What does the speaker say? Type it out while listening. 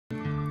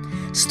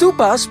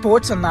Stupa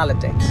Sports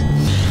Analytics,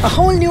 a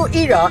whole new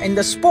era in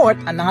the sport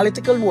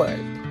analytical world.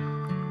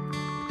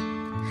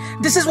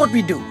 This is what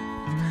we do.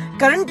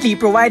 Currently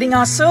providing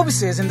our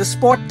services in the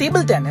sport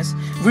table tennis,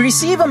 we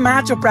receive a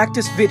match or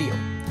practice video.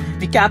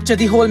 We capture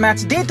the whole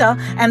match data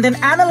and then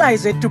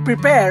analyze it to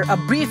prepare a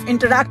brief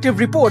interactive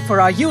report for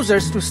our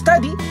users to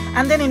study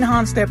and then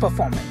enhance their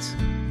performance.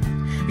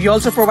 We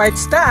also provide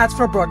stats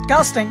for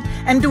broadcasting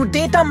and do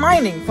data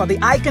mining for the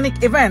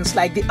iconic events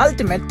like the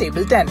ultimate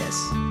table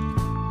tennis.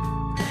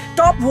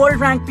 Top world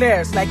ranked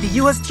players like the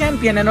US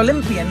champion and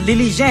Olympian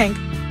Lili Zheng,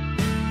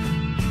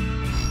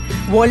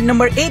 world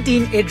number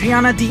 18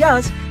 Adriana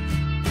Diaz,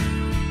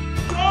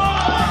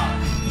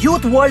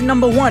 youth world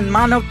number 1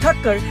 Manav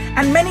Thakkar,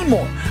 and many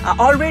more are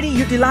already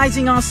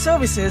utilizing our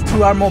services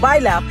through our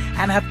mobile app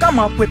and have come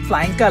up with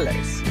flying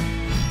colors.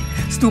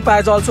 Stupa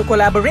has also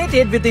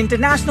collaborated with the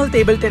International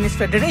Table Tennis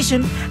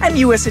Federation and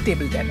USA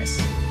Table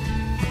Tennis.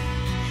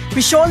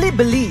 We surely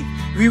believe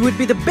we would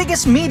be the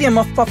biggest medium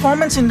of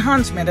performance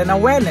enhancement and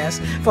awareness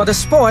for the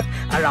sport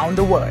around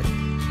the world.